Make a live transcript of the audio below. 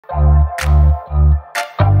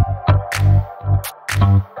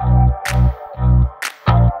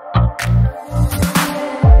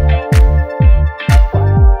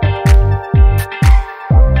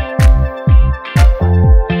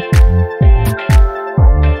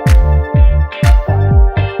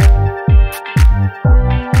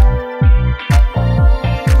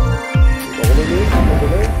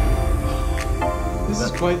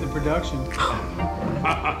introduction.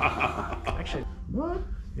 Actually, what?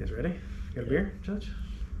 You guys ready? Got a beer, Judge?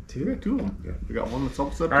 Two? Yeah, two of them. Yeah, we got one that's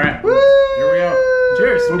upset. All right. Woo! Here we go.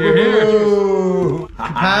 Cheers. Cheers.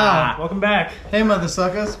 Kapow. Welcome back. Hey, mother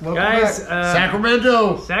suckers. Welcome Guys, back.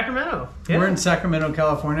 Sacramento. Sacramento. Yeah. We're in Sacramento,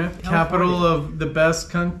 California. Capital of the best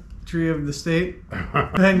country of the state.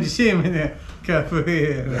 And you see him in there.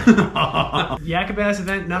 Yakabas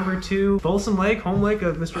event number 2, Folsom Lake, home lake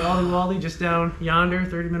of Mr. Aldi Waldi, just down yonder,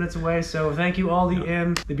 30 minutes away. So thank you, Aldi,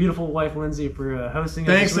 and the beautiful wife, Lindsay, for hosting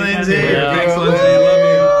us. Thanks, this weekend. Lindsay. Yeah. Thanks, Lindsay.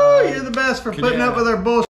 Love You're the best for putting up with our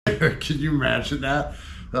bullshit. Can you imagine that?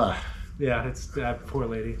 Yeah, it's poor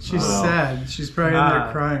lady. She's sad. She's probably in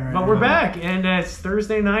there crying right now. But we're back, and it's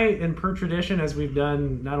Thursday night, and per tradition, as we've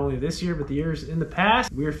done not only this year, but the years in the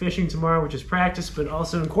past, we're fishing tomorrow, which is practice, but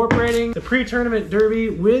also incorporating the pre-tournament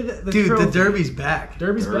derby with the trophy. The derby's back.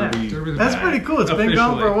 Derby's back. That's pretty cool. It's been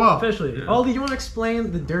going for a while. Officially. Yeah. Aldi, you want to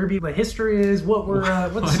explain the derby, what history is, what we're,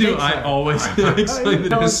 what the I do. stakes I are? always explain the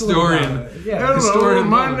Tell us a little historian. about it. Yeah. Hello, Historian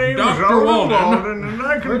my Walden. name is Dr. Walden, and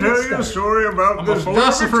I can tell you a story about I'm this a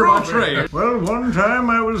philosopher by derby trophy. trade. Well, one time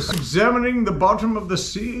I was examining the bottom of the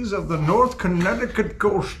seas of the North Connecticut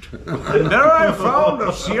coast, and there I found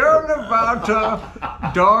a Sierra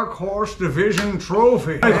Nevada Dark Horse Division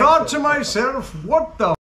trophy. I thought to myself, what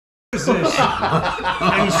the is this?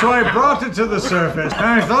 And so I brought it to the surface, and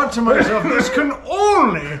I thought to myself, this can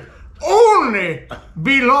only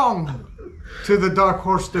belong to the Dark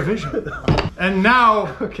Horse Division. And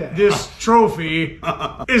now, this trophy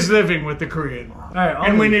is living with the Korean. All right,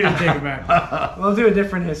 And we need to take it back. We'll do a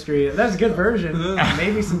different history. That's a good version.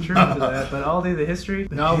 Maybe some truth to that, but I'll do the history.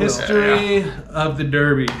 History of the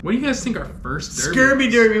Derby. What do you guys think our first Derby Scurvy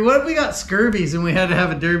was? derby. What if we got scurbies and we had to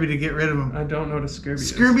have a derby to get rid of them? I don't know what a scurvy is.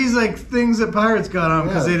 Scurvy's like things that pirates got on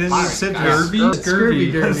because they didn't eat citrus. Scurvy?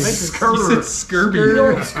 Scurvy derby. You said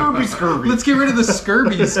scurvy. Scurvy. Let's get rid of the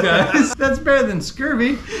scurvies, guys. That's better than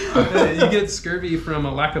scurvy. You get scurvy from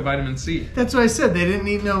a lack of vitamin C. That's what I said. They didn't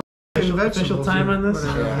eat no vegetables. Official time on this?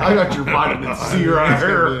 I got your vitamin C right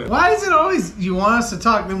here. Why is it always you want us to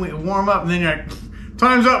talk, then we warm up, and then you're like,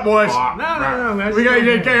 time's up, boys. No. We gotta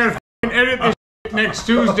edit this next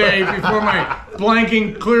Tuesday before my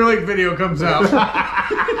blanking Clear Lake video comes out.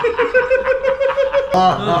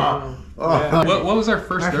 What was our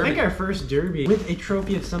first I Derby? think our first derby with a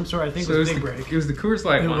trophy of some sort, I think, was Big Break. It was the Coors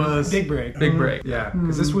Light one. was. Big Break. Big Break. Yeah,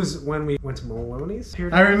 because this was when we went to Maloney's.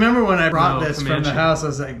 I remember when I brought No, this from Comanche. the house, I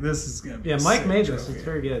was like, this is gonna be Yeah, a Mike sick made this. trophy. It's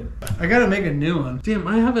very good. I gotta make a new one. Damn,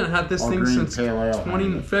 I haven't had this All thing green since pale ale.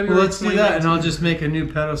 February. Well, let's do that, and 2019. I'll just make a new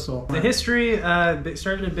pedestal. The history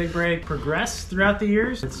started at Big Break, progressed throughout the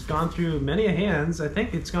years. It's gone through many hands. I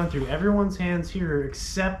think it's gone through everyone's hands here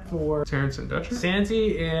except for Terrence and Dutcher?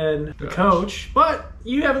 Santi and the Dutch. coach. But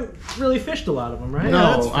you haven't really fished a lot of them, right?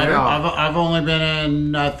 No, Yeah, I've only been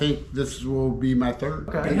in, I think this will be my third.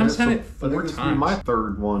 Okay. Ham's had it I 4 think this will be times. my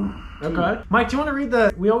third one. Okay. Mike, do you want to read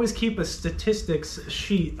the... We always keep a statistics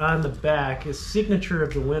sheet on the back, a signature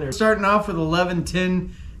of the winner. Starting off with 11,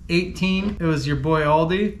 10, 18. It was your boy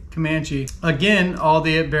Aldi, Comanche. Again,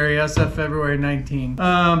 Aldi at Berryessa, February 19.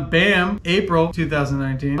 Bam, April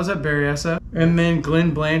 2019. I was at Berryessa. And then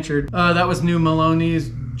Glenn Blanchard. That was New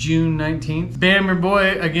Maloney's, June 19th. Bam, your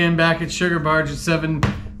boy, again back at Sugar Barge at 7,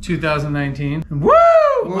 2019. Woo!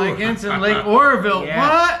 Mike Ensign, Lake Oroville. Yeah.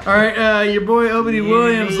 What? All right, your boy Obedy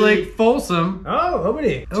Williams, Lake Folsom. Oh,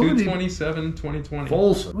 Obedy. 2/27/2020.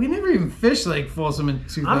 Folsom. We never even fished Lake Folsom in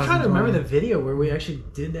 2020. I'm trying to remember the video where we actually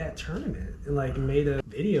did that tournament and like made a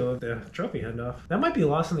video of the trophy handoff. That might be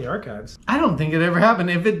lost in the archives. I don't think it ever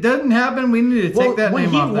happened. If it doesn't happen, we need to take that when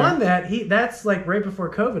name he off there. won that's like right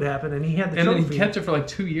before COVID happened, and he had the And then trophy. he kept it for like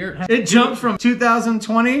 2 years. It jumped from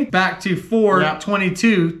 2020 back to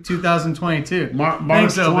 4/22, 2022.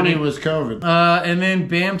 March Thanks, 20 Obedy. was COVID. And then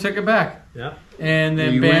Bam took it back. Yeah. And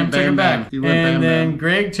then You Bam went took Bam it back. Bam. You went And Bam then Bam.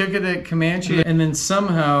 Greg took it at Comanche. And then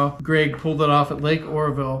somehow Greg pulled it off at Lake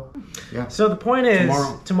Oroville. So the point is,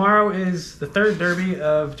 Tomorrow. tomorrow is the third derby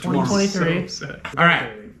of 2023. So upset. All right.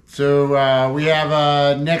 So we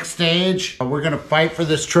have next stage. We're going to fight for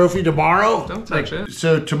this trophy tomorrow. Don't touch it.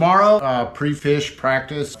 So tomorrow, pre-fish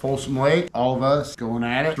practice, Folsom Lake. All of us going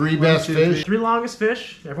at it. 3 best fish. 3 longest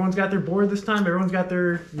fish. Everyone's got their board this time. Everyone's got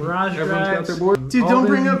their Mirage Everyone's got drives. their board. Dude, don't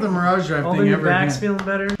bring up the Mirage Drive All thing your ever back's again. feeling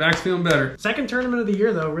better. Back's feeling better. Second tournament of the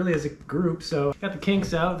year, though, really as a group. So got the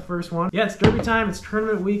kinks out, the first one. Yeah, it's derby time. It's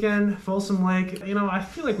tournament weekend. Folsom Lake. You know, I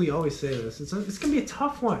feel like we always say this. It's gonna be a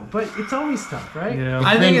tough one, but it's always tough, right? Yeah.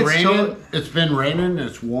 I think it's raining. It's been raining.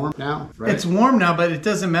 It's warm now. Right? It's warm now, but it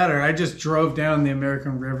doesn't matter. I just drove down the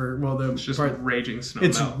American River. Well, It's just raging snow.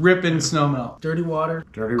 It's melt. ripping snow melt. Dirty water.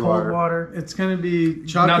 Dirty cold water. water. It's gonna be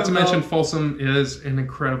chocolate. Not to mention melt. Folsom is an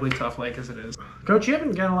incredibly tough lake as it is. Coach, you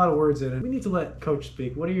haven't gotten a lot of words in it. We need to let Coach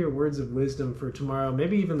speak. What are your words of wisdom for tomorrow?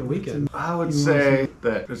 Maybe even the weekend. I would say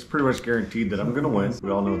that it's pretty much guaranteed that I'm going to win. We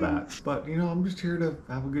all know that. But, you know, I'm just here to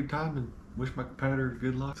have a good time and wish my competitors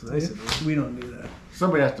good luck. Nice. We don't do that.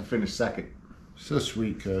 Somebody has to finish second. So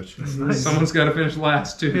sweet, Coach. Nice. Someone's got to finish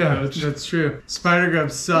last too. Yeah, Coach. that's true. Spider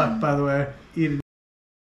grubs suck, by the way. Eat it.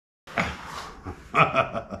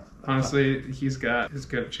 Honestly, he's got as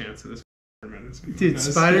good a chance at this tournament. Dude,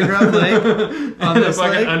 Spider Grub Lake on this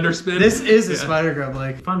like lake. an underspin. This is a Spider Grub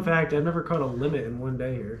Lake. Fun fact, I've never caught a limit in one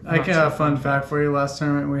day here. I got a fun fact for you. Last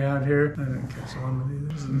tournament we had here, I didn't catch one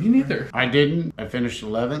with either. Me neither. I didn't. I finished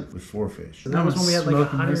 11th with 4 fish. And that was when we had like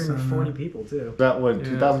Smoking this 140 time, people too. That was Yeah.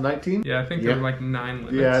 2019? Yeah, I think there were like 9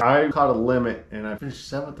 limits. Yeah, I caught a limit and I finished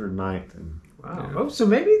 7th or 9th. And Wow. Yeah. Oh, so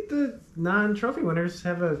maybe the non-trophy winners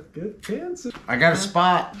have a good chance. I got a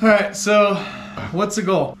spot. All right, so what's the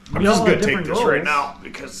goal? I'm We just all going have to take different this right goals. now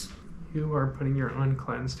because You are putting your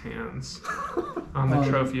uncleansed hands on the Oh.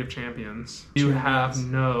 Trophy of Champions. You have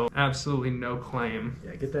absolutely no claim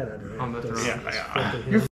Yeah, get that out of there. on the throne.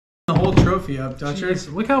 You're the whole trophy up, Dutcher.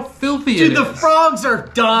 Jeez, look how filthy Dude, it the is. frogs are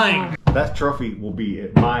dying. that trophy will be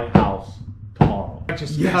at my house tomorrow.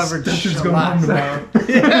 Just Yes, covered Dutcher's going home tomorrow.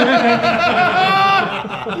 You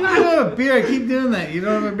don't have a beer. I keep doing that. You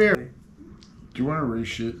don't have a beer. Do you want to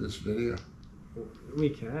reshoot this video? We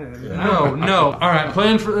can. No. All right,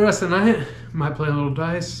 plan for the rest of the night. Might play a little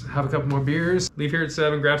dice, have a couple more beers. Leave here at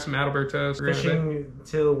 7, grab some Adalbertos. Granite Bay. Fishing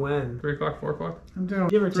till when? 3 o'clock, 4 o'clock. I'm doing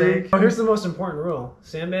Give or take. Oh, here's the most important rule.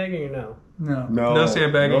 Sandbagging or no? No. No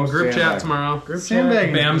sandbagging. no Group chat sandbagging. tomorrow. Group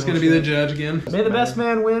Sandbagging. Bam's going to be the judge again. May the best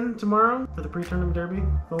man win tomorrow for the pre-tournament derby.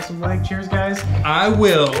 Folsom Lake. Cheers, guys. I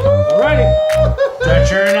will. Alrighty.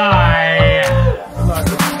 Dutcher and I. Good luck.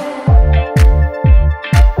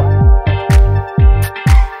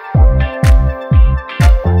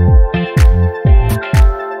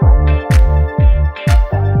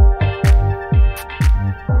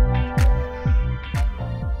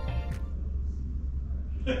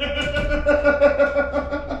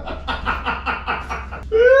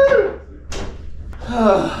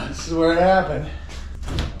 This is where it happened.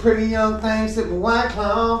 Pretty young thing sipping White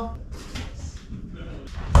Claw.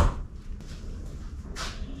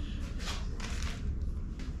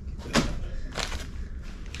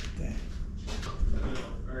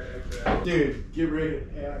 Dude, get ready to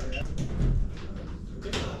pay out.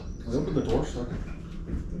 Open the door, son.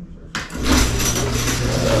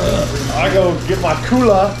 I go get my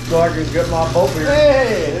cooler so I can get my boat beer.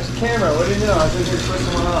 Hey, there's a camera. What do you know? I think you're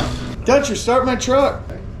switching one off. Dutcher, start my truck.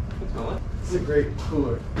 This is a great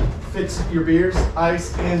cooler. Fits your beers,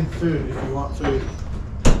 ice, and food if you want food.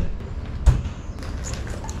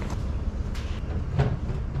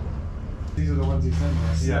 These are the ones he sent me.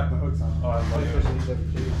 I snapped the hooks on. Oh, I love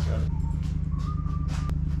it.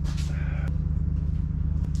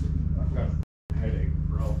 I've got a headache,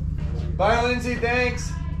 bro. Bye, Lindsay.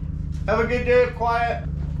 Thanks. Have a good day of quiet.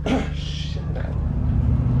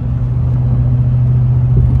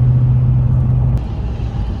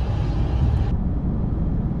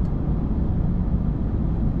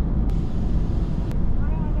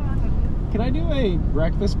 Can I do a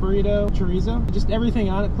breakfast burrito chorizo? Just everything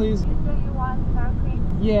on it, please. Do you want sour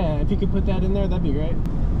cream? Yeah, if you could put that in there, that'd be great.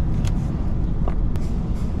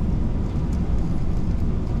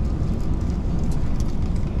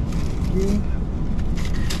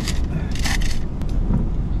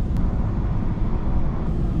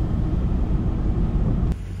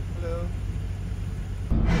 Hello.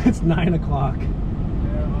 It's 9 o'clock. Yeah,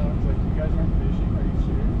 well, I was like, you guys aren't fishing? Are you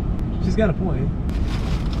serious? She's got a point.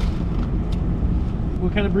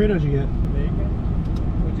 What kind of burrito did you get? Bacon?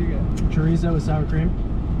 What'd you get? Chorizo with sour cream.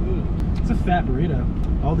 Ooh. It's a fat burrito.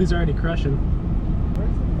 All these are already crushing.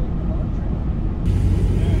 Where's the fucking entree?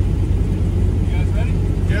 You guys ready?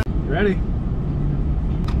 Yeah. You ready?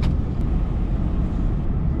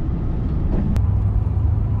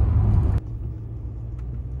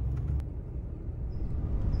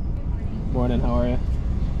 Morning, how are you?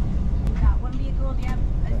 Got one vehicle. Do you have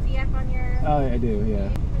a CF on your Oh, yeah, I do, yeah.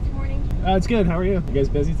 this morning? It's good, how are you? You guys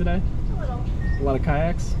busy today? Just a little. A lot of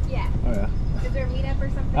kayaks? Yeah. Oh, yeah. Is there a meetup or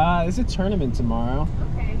something? There's a tournament tomorrow.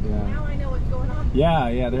 Okay. yeah. Now I know what's going on. Yeah,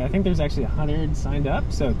 I think there's actually 100 signed up,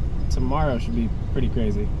 so tomorrow should be pretty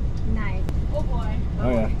crazy. Nice. Oh boy. Oh,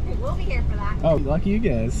 yeah. boy. We'll be here for that. Oh, lucky you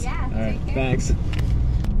guys. Yeah, All right, take care. thanks.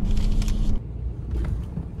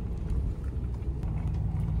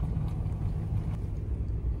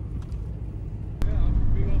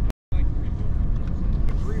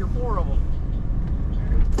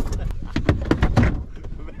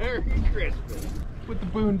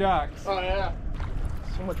 boondocks. Oh yeah.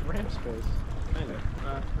 So much ramp space. I know.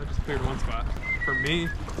 I just cleared one spot. For me,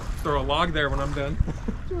 throw a log there when I'm done.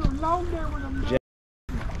 Throw a log there when I'm done.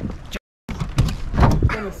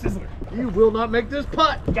 You will not make this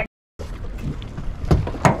putt. You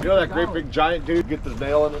know that great big giant dude gets his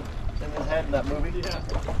nail in his head in that movie? Yeah.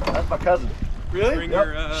 That's my cousin. Really? Bring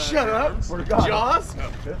your, Shut up. arms. We're gone. Jaws?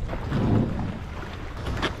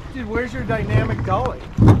 Dude, where's your dynamic dolly?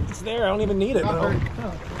 It's there. I don't even need it. Not Bro.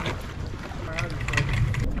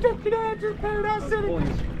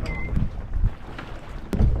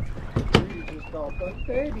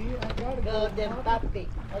 Baby, I got a Golden puppy.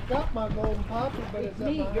 I got my golden puppy, but It's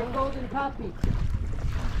me, your golden puppy.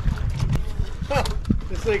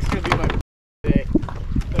 This lake's gonna be my day.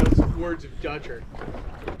 Those words of Dutcher.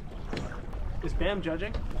 Is Bam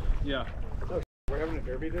judging? Yeah. We're having a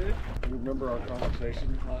derby today. You remember our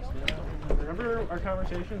conversation last night? Remember our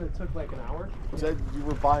conversation that took like an hour? You said you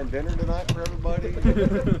were buying dinner tonight for everybody?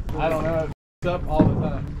 I don't know. It's up all the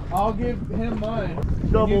time. I'll give him mine.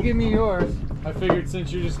 You give me yours. I figured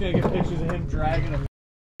since you're just gonna get pictures of him dragging a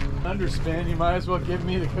underspin, you might as well give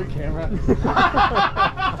me the good camera.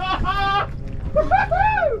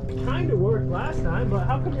 Kind of worked last time, but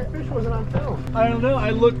how come your fish wasn't on film? I don't know.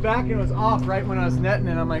 I looked back and it was off right when I was netting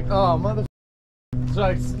it. I'm like, oh mother. So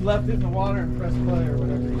I left it in the water and pressed play or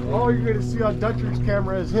whatever. All you're gonna see on Dutcher's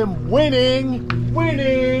camera is him winning,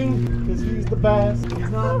 because he's the best. He's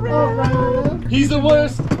not around. He's the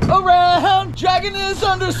worst around, dragging his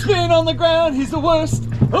underspin on the ground. He's the worst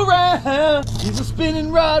around. He's a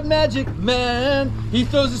spinning rod magic man. He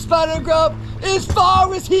throws his spider grub as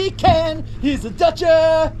far as he can. He's a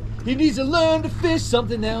Dutcher. He needs to learn to fish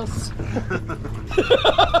something else.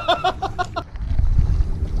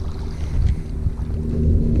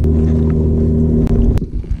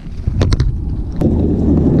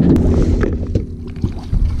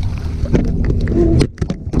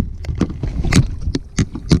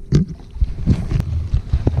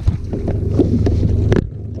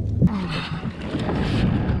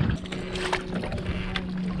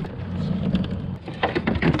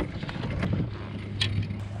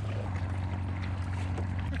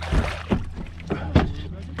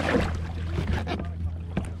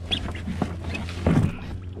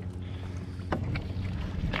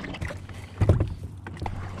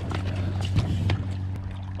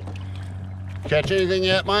 Catch anything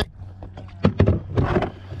yet, Mike?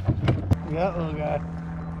 That little guy.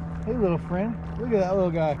 Hey, little friend. Look at that little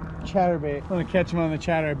guy. Chatterbait. I'm gonna catch him on the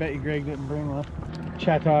chatter. I bet you Greg didn't bring one.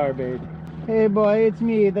 Chatterbait. Hey, boy, it's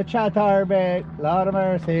me, the chatterbait. Lord of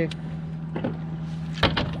mercy.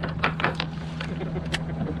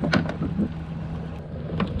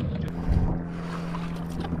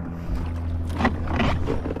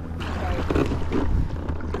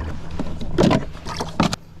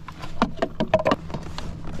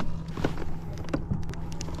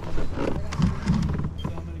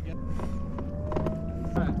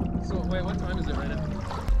 Wait, what time is it right now?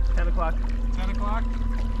 10 o'clock. 10 o'clock?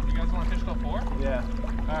 You guys want to fish till 4? Yeah.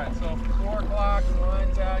 Alright, so 4 o'clock,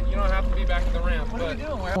 line's out. You don't have to be back at the ramp. What are we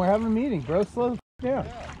doing? We're having a meeting, bro. Slow down.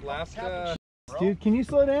 Last, Dude, can you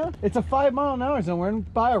slow down? It's a 5-mile-an-hour zone. We're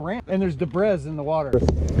by a ramp, and there's debris in the water.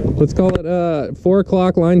 let's call it 4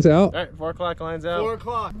 o'clock, line's out. All right, 4 o'clock, lines out. 4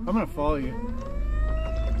 o'clock. I'm gonna follow you.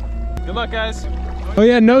 Good luck, guys. Oh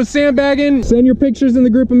yeah, no sandbagging. Send your pictures in the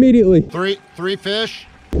group immediately. Three fish.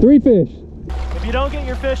 3 fish. If you don't get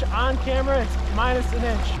your fish on camera, it's minus an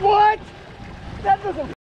inch. What? That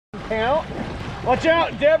doesn't count. Watch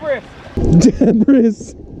out, debris.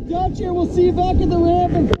 Debris. Dutcher, we'll see you back at the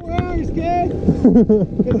ramp in 4 hours, kid.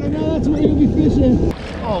 Because I know that's where you'll be fishing.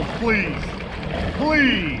 Oh, please.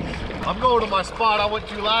 Please. I'm going to my spot I went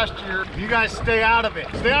to last year. You guys stay out of it.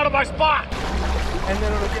 Stay out of my spot. And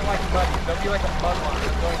then it'll get like muddy. There'll be like a mud line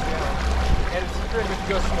going down. And it's good if you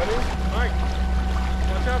go swimming. Mike,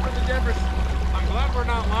 watch out for the debris. I'm glad we're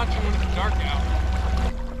not launching when it's dark out.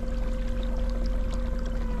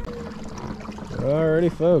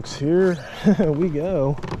 Alrighty, folks, here we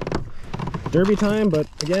go. Derby time, but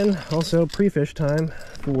again, also pre-fish time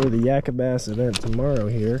for the Yakka Bass event tomorrow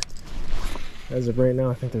here. As of right now,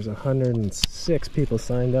 I think there's 106 people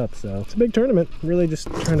signed up, so it's a big tournament. Really just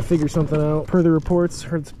trying to figure something out. Per the reports,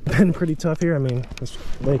 heard it's been pretty tough here. I mean, this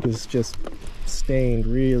lake is just stained,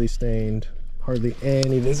 really stained. hardly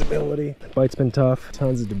any visibility. The bite's been tough,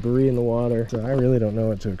 tons of debris in the water, so I really don't know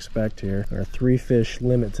what to expect here. Our 3 fish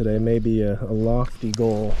limit today may be a lofty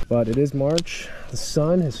goal, but it is March. The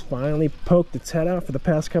sun has finally poked its head out for the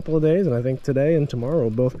past couple of days, and I think today and tomorrow will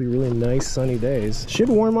both be really nice sunny days. Should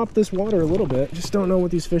warm up this water a little bit. Just don't know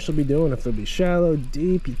what these fish will be doing, if they'll be shallow,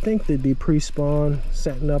 deep. You'd think they'd be pre-spawn,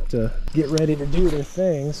 setting up to get ready to do their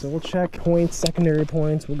thing. So we'll check points, secondary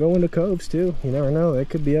points. We'll go into coves too. You never know, they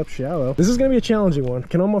could be up shallow. This is gonna be a challenging one.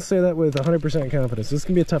 Can almost say that with 100% confidence. This is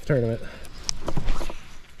gonna be a tough tournament.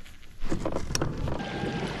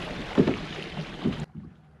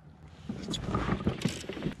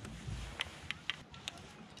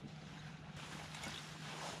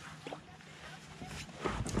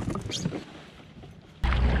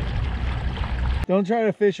 Don't try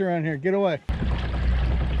to fish around here. Get away.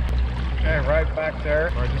 Okay, right back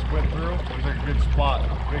there where I just went through, there's a good spot.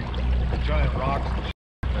 Big giant rocks and shit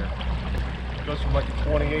there. It goes from like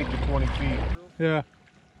 28 to 20 feet. Yeah.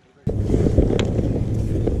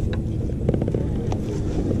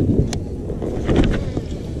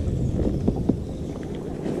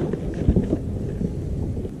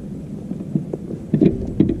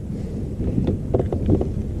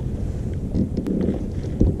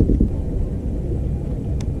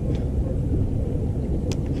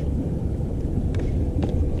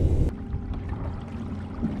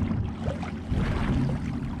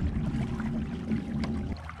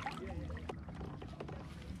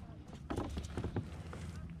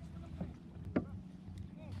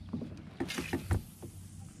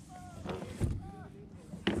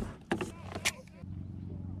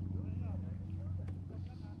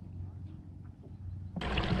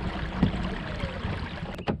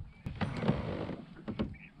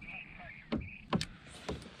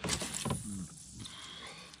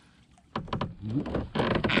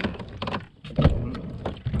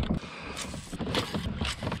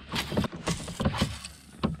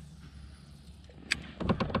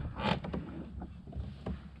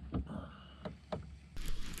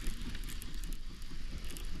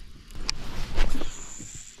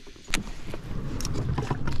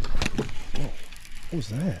 What was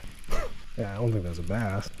that? Yeah, I don't think that was a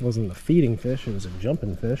bass. It wasn't a feeding fish, it was a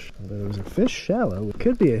jumping fish. But it was a fish shallow. It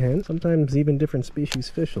could be a hint. Sometimes even different species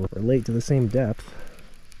fish will relate to the same depth.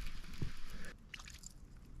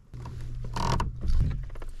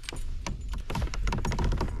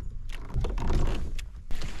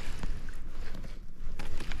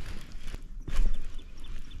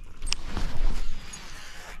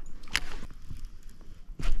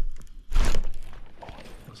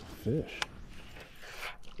 That was a fish.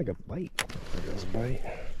 Like a bite. There goes a bite.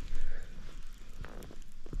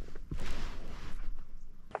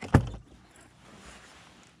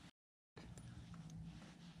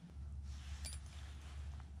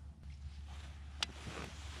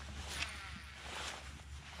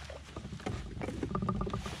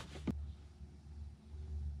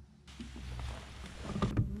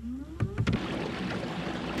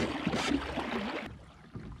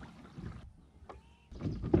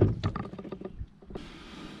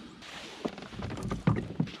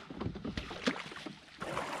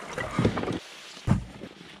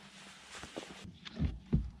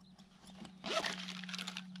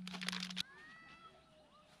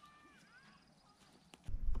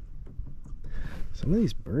 Some of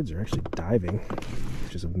these birds are actually diving,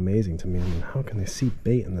 which is amazing to me. I mean, how can they see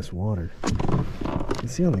bait in this water? You can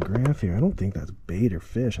see on the graph here, I don't think that's bait or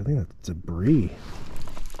fish. I think that's debris.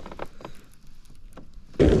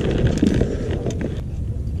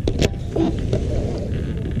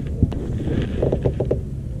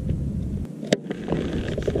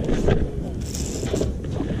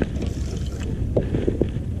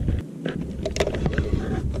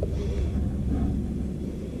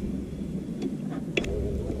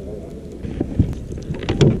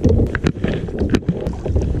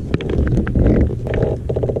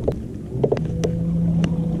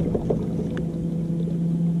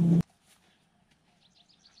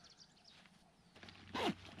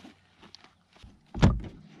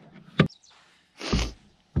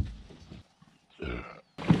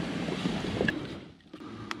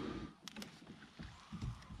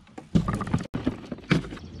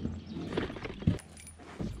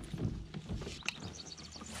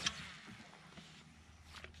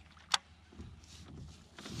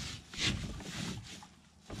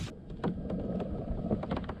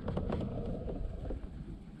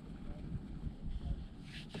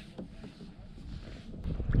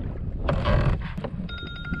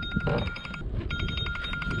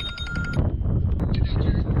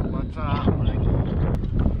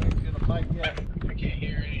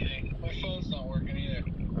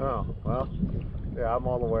 Oh, well, yeah, I'm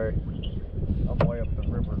all the way. I'm way up the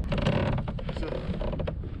river. So,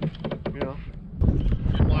 you know,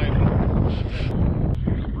 life.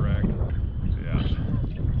 Wreck.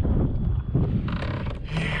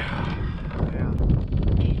 Yeah.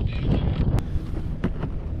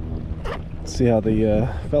 See how the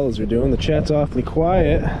fellas are doing. The chat's awfully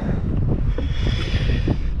quiet.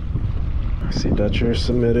 I see Dutcher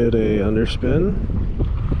submitted a underspin.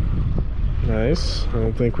 Nice. I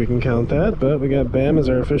don't think we can count that, but we got Bam as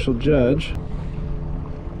our official judge.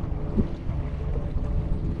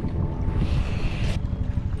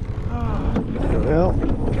 Well,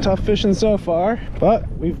 tough fishing so far,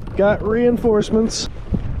 but we've got reinforcements.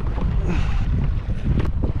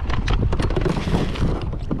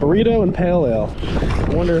 Burrito and pale ale.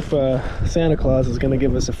 I wonder if Santa Claus is going to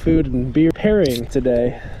give us a food and beer pairing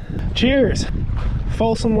today. Cheers!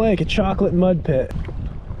 Folsom Lake, a chocolate mud pit.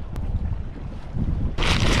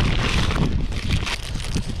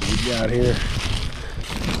 What we got here?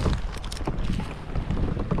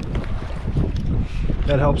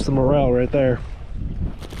 That helps the morale right there.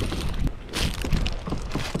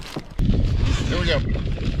 There we go.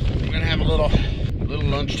 We're gonna have a little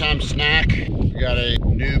lunchtime snack. We got a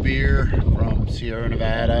new beer from Sierra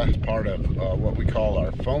Nevada. It's part of what we call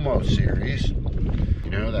our Fomo series.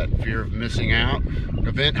 You know, that fear of missing out.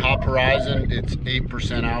 Event Hop Horizon, it's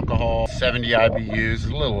 8% alcohol, 70 IBUs, it's a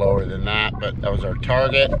little lower than that, but that was our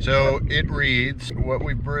target. So it reads, what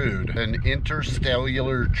we brewed, an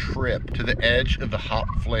interstellar trip to the edge of the hop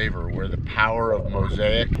flavor where the power of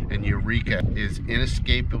Mosaic and Eureka is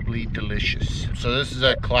inescapably delicious. So this is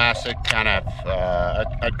a classic kind of,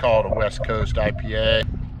 I'd call it a West Coast IPA.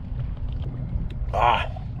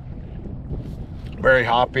 Very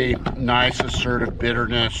hoppy, nice assertive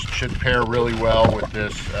bitterness. Should pair really well with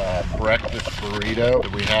this breakfast burrito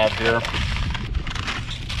that we have here.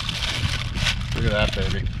 Look at that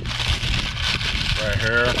baby. Right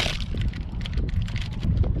here.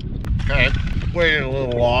 Okay, waited a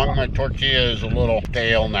little long. My tortilla is a little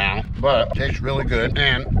stale now, but it tastes really good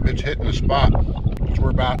and it's hitting the spot. So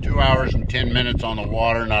we're about 2 hours and 10 minutes on the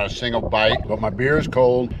water, not a single bite, but my beer is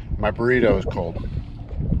cold, my burrito is cold.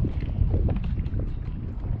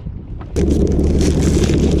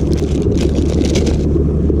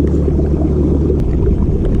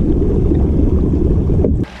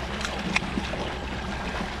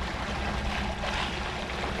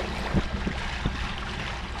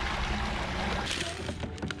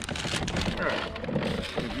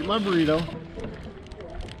 Give you my burrito.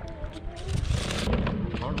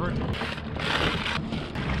 Hungry?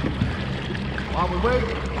 While we wait,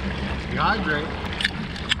 dehydrate.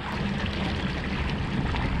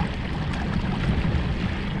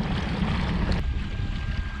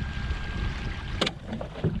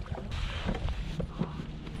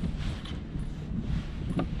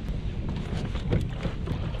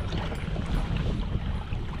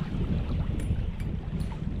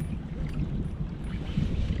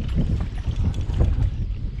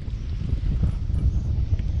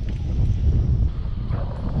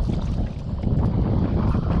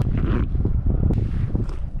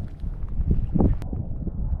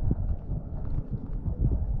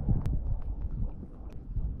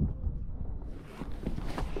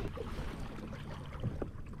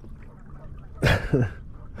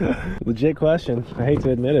 Legit question. I hate to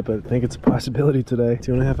admit it, but I think it's a possibility today.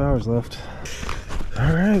 2.5 hours left.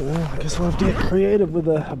 All right, well, I guess we'll have to get creative with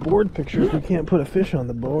a board picture if we can't put a fish on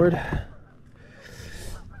the board.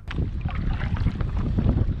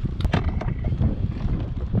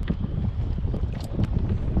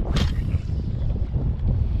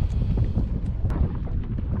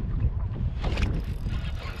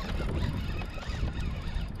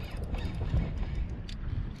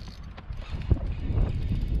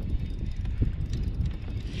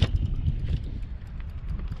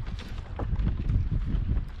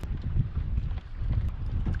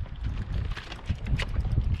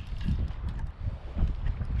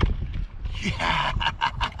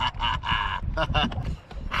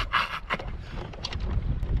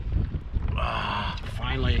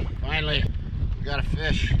 Finally, we got a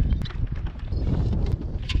fish.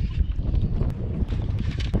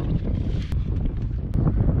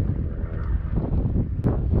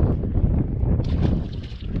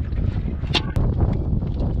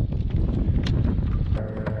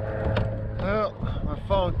 Well, my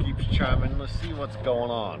phone keeps chiming. Let's see what's going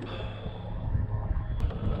on.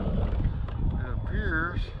 It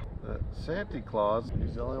appears that Santa Claus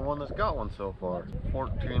is the only one that's got one so far.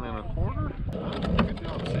 14 1/4. Good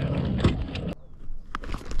job, Santa.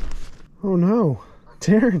 Oh no,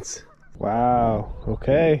 Terrence. Wow,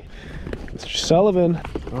 okay. Mr. Sullivan,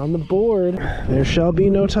 on the board. There shall be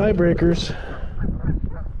no tiebreakers.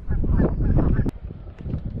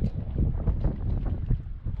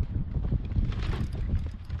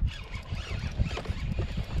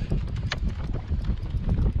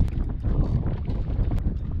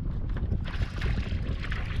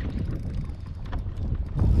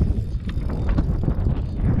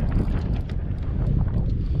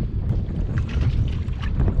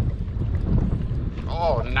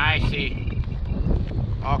 Oh, nicey.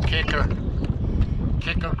 Oh, kicker.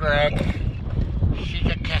 Kicker, Greg. She's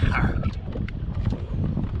a kicker.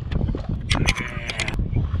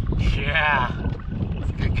 Yeah. Yeah. It's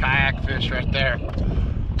a good kayak fish right there.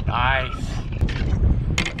 Nice.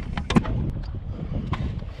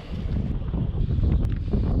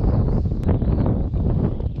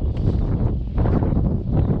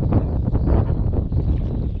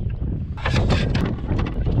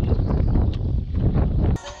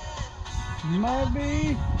 Might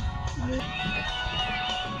be.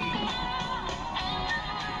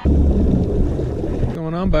 What's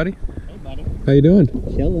going on, buddy? Hey, buddy. How you doing?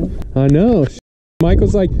 Chilling. I know.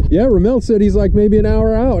 Michael's like, yeah, Ramel said he's like maybe an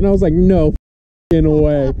hour out. And I was like, no f***ing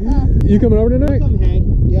way. You coming over tonight? Come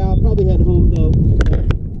hang. Yeah, I'll probably head home though.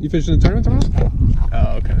 You fishing the tournament tomorrow?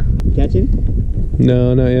 Oh, okay. Catching?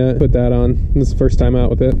 No, not yet. Put that on. This is the first time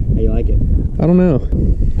out with it. How you like it? I don't know.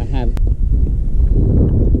 I have.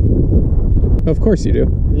 Of course you do.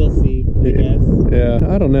 We'll see, I guess. Yeah,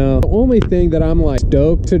 I don't know. The only thing that I'm like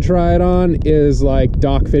stoked to try it on is like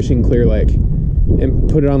dock fishing Clear Lake and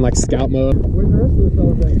put it on like scout mode. Where's the rest of the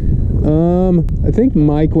fellas at? I think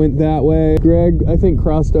Mike went that way. Greg, I think,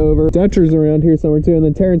 crossed over. Dutcher's around here somewhere too, and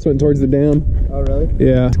then Terrence went towards the dam. Oh, really?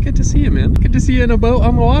 Yeah. It's good to see you, man. Good to see you in a boat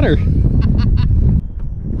on the water.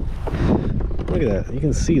 Look at that. You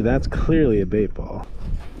can see that's clearly a bait ball.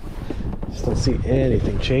 Just don't see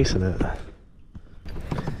anything chasing it.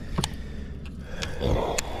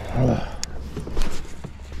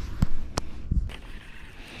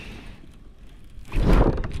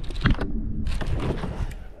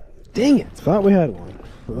 Dang it! Thought we had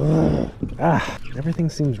one. Everything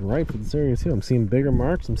seems right for this area too. I'm seeing bigger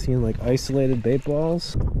marks. I'm seeing like isolated bait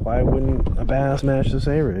balls. Why wouldn't a bass match this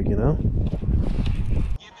A-rig, you know?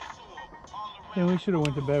 Yeah, we should have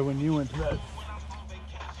went to bed when you went to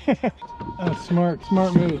bed. Oh, smart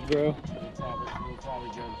move, bro.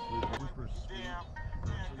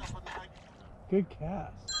 Good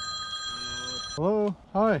cast. Hello?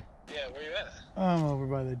 Hi. Yeah, where you at? I'm over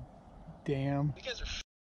by the dam. You guys are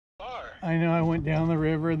far. I know, I went down the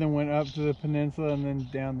river, then went up to the peninsula, and then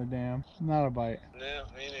down the dam. Not a bite. No,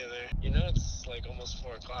 me neither. You know it's like almost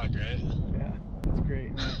 4 o'clock, right? Yeah, it's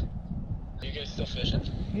great. Are you guys still fishing?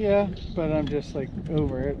 Yeah, but I'm just like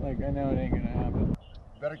over it. Like, I know it ain't gonna happen.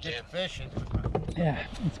 Better get to fishing. Yeah,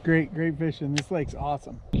 it's great fishing. This lake's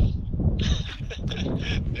awesome.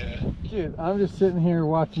 Yeah. Dude, I'm just sitting here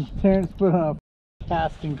watching Terrence put on a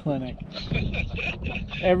casting clinic.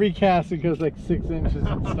 Every cast it goes like 6 inches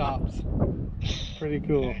and stops. Pretty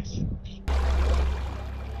cool.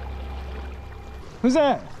 Who's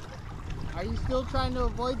that? Are you still trying to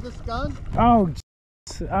avoid the skunk?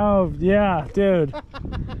 Oh yeah, dude.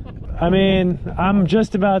 I mean, I'm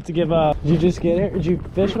just about to give up. Did you just get here? Did you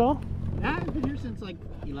fish at all? I've been here since like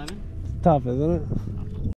 11. It's tough, isn't it?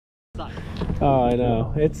 Sucks. Oh, I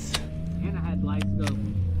know. It's. And I had Livescope.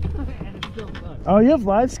 And it still sucks. Oh, you have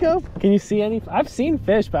Livescope? Can you see any? I've seen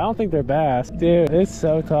fish, but I don't think they're bass. Dude, it's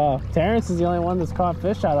so tough. Terrence is the only one that's caught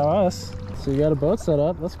fish out of us. So you got a boat set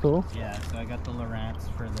up. That's cool. Yeah, so I got the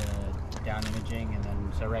Lowrance for the down imaging, and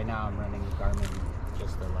then so right now I'm running the Garmin,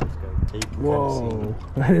 just the Livescope. So you can Whoa,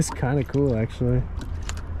 that is kind of cool, actually.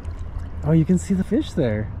 Oh, you can see the fish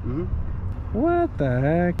there. Mm-hmm. What the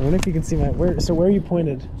heck? I wonder if you can see my. Where? So where are you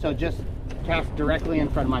pointed? So just cast directly in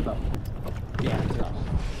front of my boat. Yeah, so.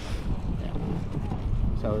 Yeah.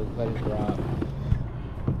 So let it drop.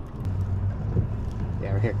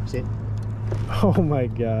 Yeah, right here. See it? Oh my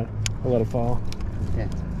god! I'll let it fall. Yeah.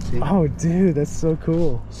 See? Oh, dude, that's so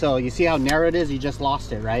cool. So you see how narrow it is? You just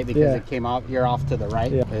lost it, right? Because Yeah. it came out. You're off to the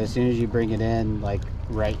right. Yeah. But as soon as you bring it in, like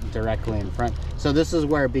right directly in front. So this is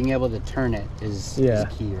where being able to turn it is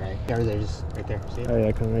key, right? There, there's right there. See it? Oh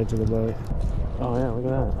yeah, coming right to the boat. Oh yeah, look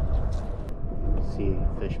at that. See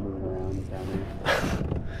fish moving around down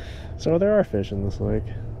there. So there are fish in this lake.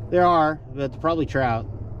 There are, but it's probably trout.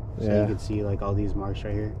 So Yeah. you can see like all these marks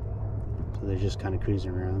right here. So they're just kind of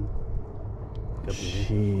cruising around.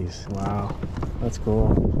 Jeez, wow, that's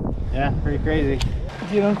cool. Yeah, pretty crazy.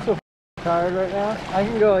 Dude, I'm so tired right now. I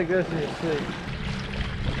can go like this and just sleep.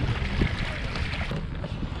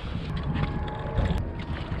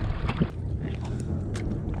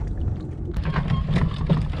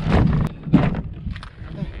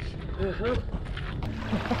 Hey,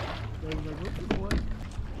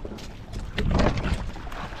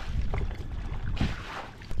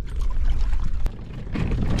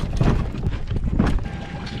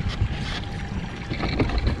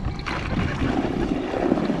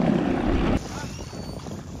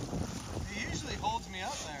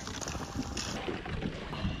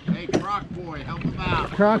 Croc boy, help him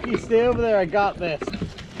out. Crocky, stay over there. I got this.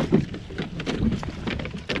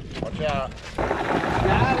 Watch out.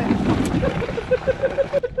 Got it.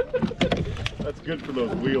 That's good for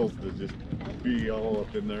those wheels to just be all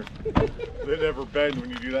up in there. They never bend when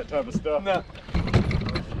you do that type of stuff. No.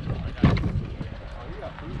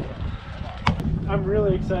 I'm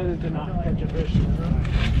really excited to not catch a fish.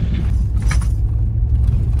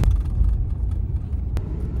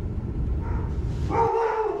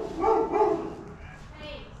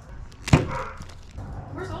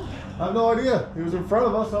 I have no idea. He was in front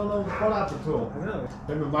of us. I don't know what happened to him. I know.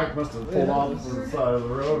 Him and Mike must have pulled off to the side of the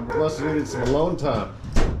road. Must have needed some alone time.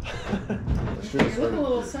 You look a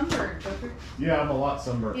little sunburned, Booker. Yeah, I'm a lot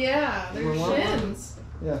sunburned. Yeah, there's shins.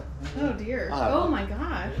 Yeah. Oh dear. Oh my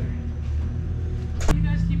gosh. You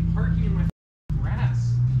guys keep parking in my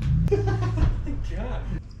grass. God.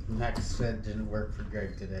 Next set didn't work for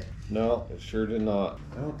Greg today. No, it sure did not.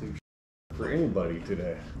 I don't do for anybody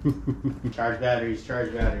today. Charge batteries,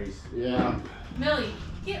 charge batteries. Yeah. Millie,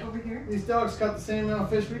 get over here. These dogs caught the same amount of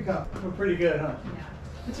fish we caught. We're pretty good, huh? Yeah.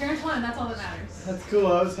 But Terrence won, that's all that matters. That's cool.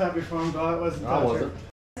 I was happy for him, but it wasn't. I wasn't.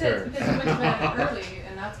 It's because you went to bed early,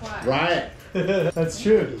 and that's why. Right. That's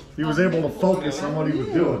true. He was able to focus on what he was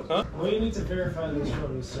doing. Well, you need to verify those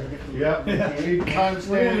photos, sir. Yeah. We need We don't need a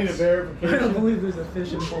timestamps. verification. I don't believe there's a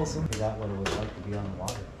fish in Folsom. Forgot what it was like to be on the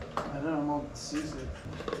water. I know, I'm all seasick.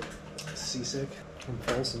 Seasick. I'm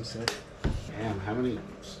Folsom sick. Damn, how many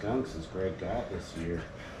skunks has Greg got this year?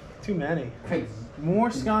 Too many.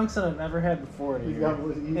 More skunks than I've ever had before in a year.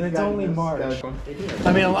 And it's only March.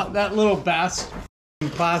 I mean, that little bass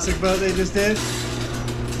plastic boat they just did.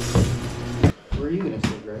 Where are you gonna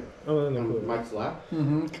sit, Greg? Oh, no, On Mike's lap?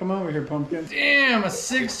 Come over here, pumpkin. Damn, a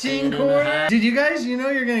 16 quarter. Dude, you guys, you know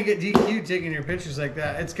you're gonna get DQ'd taking your pictures like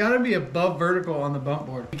that. It's gotta be above vertical on the bump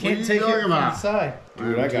board. You can't take it from the side.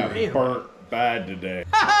 Dude, I got burnt bad today. See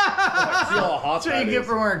how hot That's what you get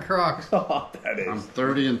for wearing Crocs. How hot that I'm is.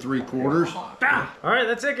 30 3/4. All right,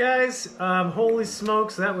 that's it, guys. Holy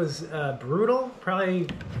smokes, that was brutal. Probably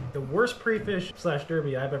the worst pre-fish /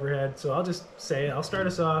 derby I've ever had. So I'll just say it. I'll start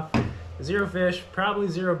us off. 0 fish, probably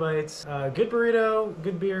 0 bites. Good burrito,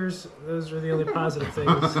 good beers. Those are the only positive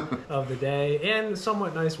things of the day. And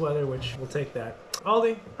somewhat nice weather, which we'll take that.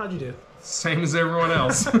 Aldi, how'd you do? Same as everyone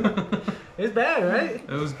else. It's bad, right?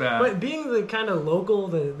 It was bad. But being the kind of local,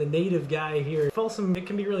 the native guy here, Folsom, it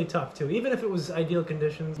can be really tough too. Even if it was ideal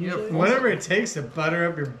conditions. Usually. Whatever it takes to butter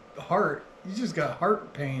up your heart. You just got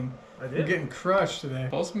heart pain. I did. You're getting crushed today.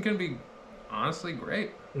 Folsom can be honestly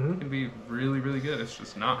great. It can be really, really good. It's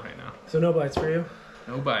just not right now. So no bites for you?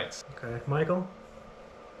 No bites. Okay. Michael?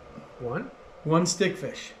 1? 1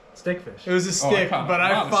 stickfish. Stickfish. It was a stick, caught but a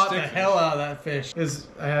I lot of fought the stickfish. hell out of that fish.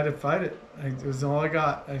 I had to fight it. It was all I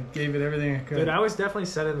got. I gave it everything I could. Dude, I was definitely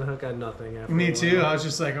setting the hook on nothing. After Me a too. while. I was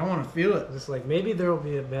just like, I want to feel it. Just like, maybe there will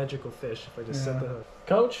be a magical fish if I just set the hook.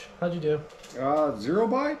 Coach, how'd you do? 0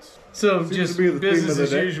 bites? So Seems just to be the theme business of the as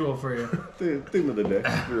day. usual for you. The theme of the day.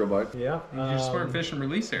 0 bites. Yeah. You just weren't fishing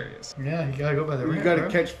release areas. Yeah, you gotta go by the You ramp, gotta bro.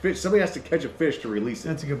 catch fish. Somebody has to catch a fish to release it.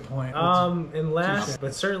 That's a good point. And last,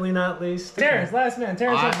 but certainly not least, Terrence, last man.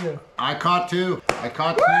 Terrence, how'd you do? I caught 2. I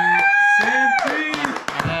caught 2. Same thing.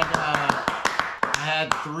 I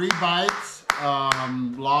had 3 bites.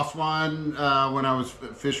 Lost one when I was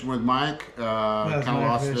fishing with Mike. Kind of my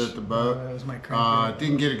lost fish. it at the boat. That was my crankbait.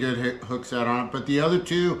 Didn't get a good hook set on it. But the other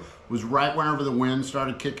 2 was right whenever the wind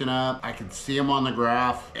started kicking up. I could see them on the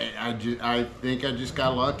graph. I think I just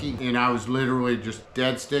got lucky. And I was literally just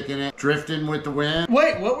dead sticking it, drifting with the wind.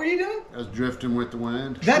 Wait, what were you doing? I was drifting with the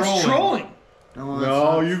wind. That's trolling. No,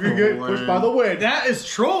 No, you can get pushed by the wind. That is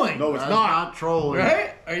trolling. No, it's That's not. not trolling.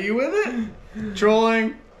 Right? Are you with it?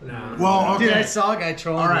 Trolling. No. Well, okay. Dude, I saw a guy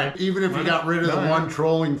trolling. All right, even if you got rid of the one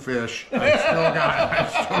trolling fish, I still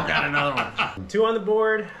got another one. 2 on the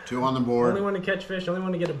board. 2 on the board. Only one to catch fish. Only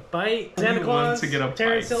one to get a bite. Santa Only one Claus. to get a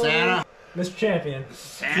Terrence bite. Sullivan, Santa. Mr. Champion.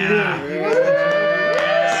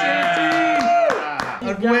 I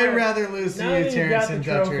I'd way rather lose to now you, that you've Terrence, got and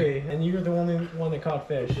the Dutcher. trophy, and you're the only one that caught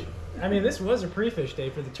fish. I mean, this was a pre-fish day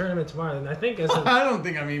for the tournament tomorrow, and I think as a, I don't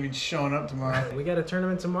think I'm even showing up tomorrow. we got a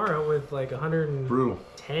tournament tomorrow with like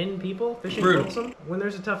 110 people fishing Folsom. When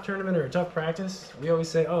there's a tough tournament or a tough practice, we always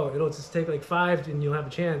say, oh, it'll just take like 5 and you'll have a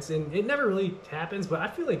chance. And it never really happens, but I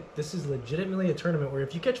feel like this is legitimately a tournament where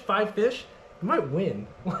if you catch 5 fish, you might win.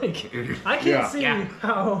 Like, I can't see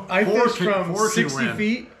how... I fished from 60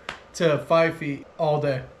 feet to 5 feet all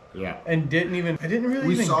day. Yeah. And I didn't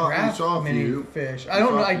really graph many fish. I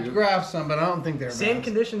graphed some, but I don't think they're same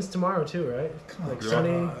conditions tomorrow too, right? Like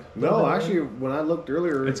sunny. No, actually, when I looked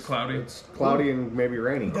earlier, it's cloudy. It's cloudy and maybe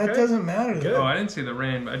rainy. That doesn't matter. Good. Oh, I didn't see the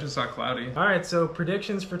rain, but I just saw cloudy. All right, so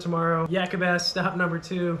predictions for tomorrow. Yakabass, stop number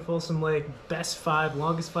 2, Folsom Lake, best 5,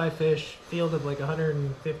 longest 5 fish, field of like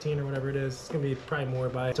 115 or whatever it is. It's gonna be probably more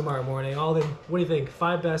by tomorrow morning. Alden, what do you think?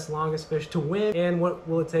 5 best, longest fish to win, and what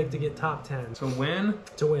will it take to get top 10? To win?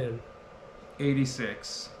 To win.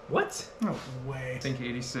 86. What? No way. I think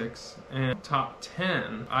 86. And top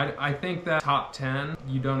 10, I think that top 10,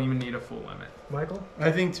 you don't even need a full limit. Michael?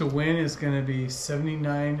 I think to win is going to be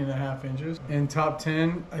 79.5 inches. And top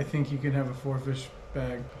 10, I think you can have a 4-fish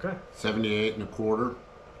bag. Okay. 78 1/4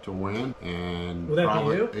 to win, and will that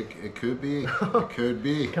probably, be you? It could be. It could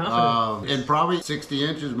be. Confident. And probably 60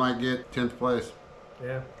 inches might get 10th place.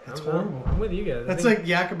 Yeah, that's horrible. I'm with you guys. That's like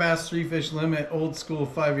Yakabass 3-fish limit, old school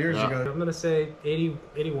 5 years ago. I'm gonna say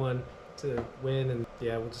 81 to win, and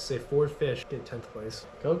yeah, we'll just say 4 fish get 10th place.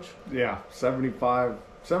 Coach? Yeah, 75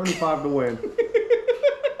 to win.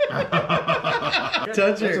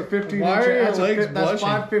 Touch That's a 15 Why inch. are your That's, legs that's blushing?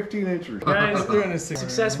 5 15 inches. Guys,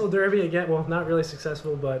 successful derby again. Well, not really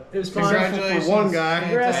successful, but it was fun. Congratulations for one guy.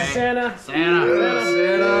 Congrats to Santa. Santa.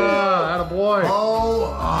 Attaboy.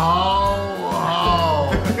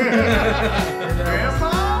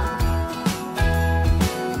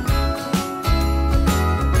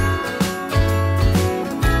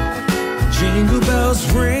 Jingle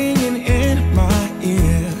bells ringing in my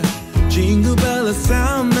ear. Jingle bell, a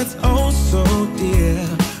sound that's oh so dear.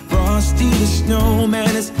 Frosty the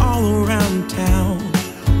snowman is all around town.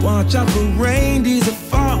 Watch out for reindeers are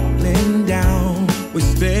falling down. We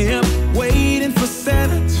stay up waiting for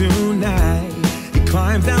Santa tonight. He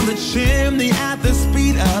climbs down the chimney at the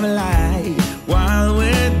speed of light, while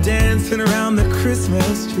we're dancing around the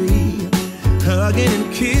Christmas tree, hugging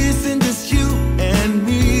and kissing just you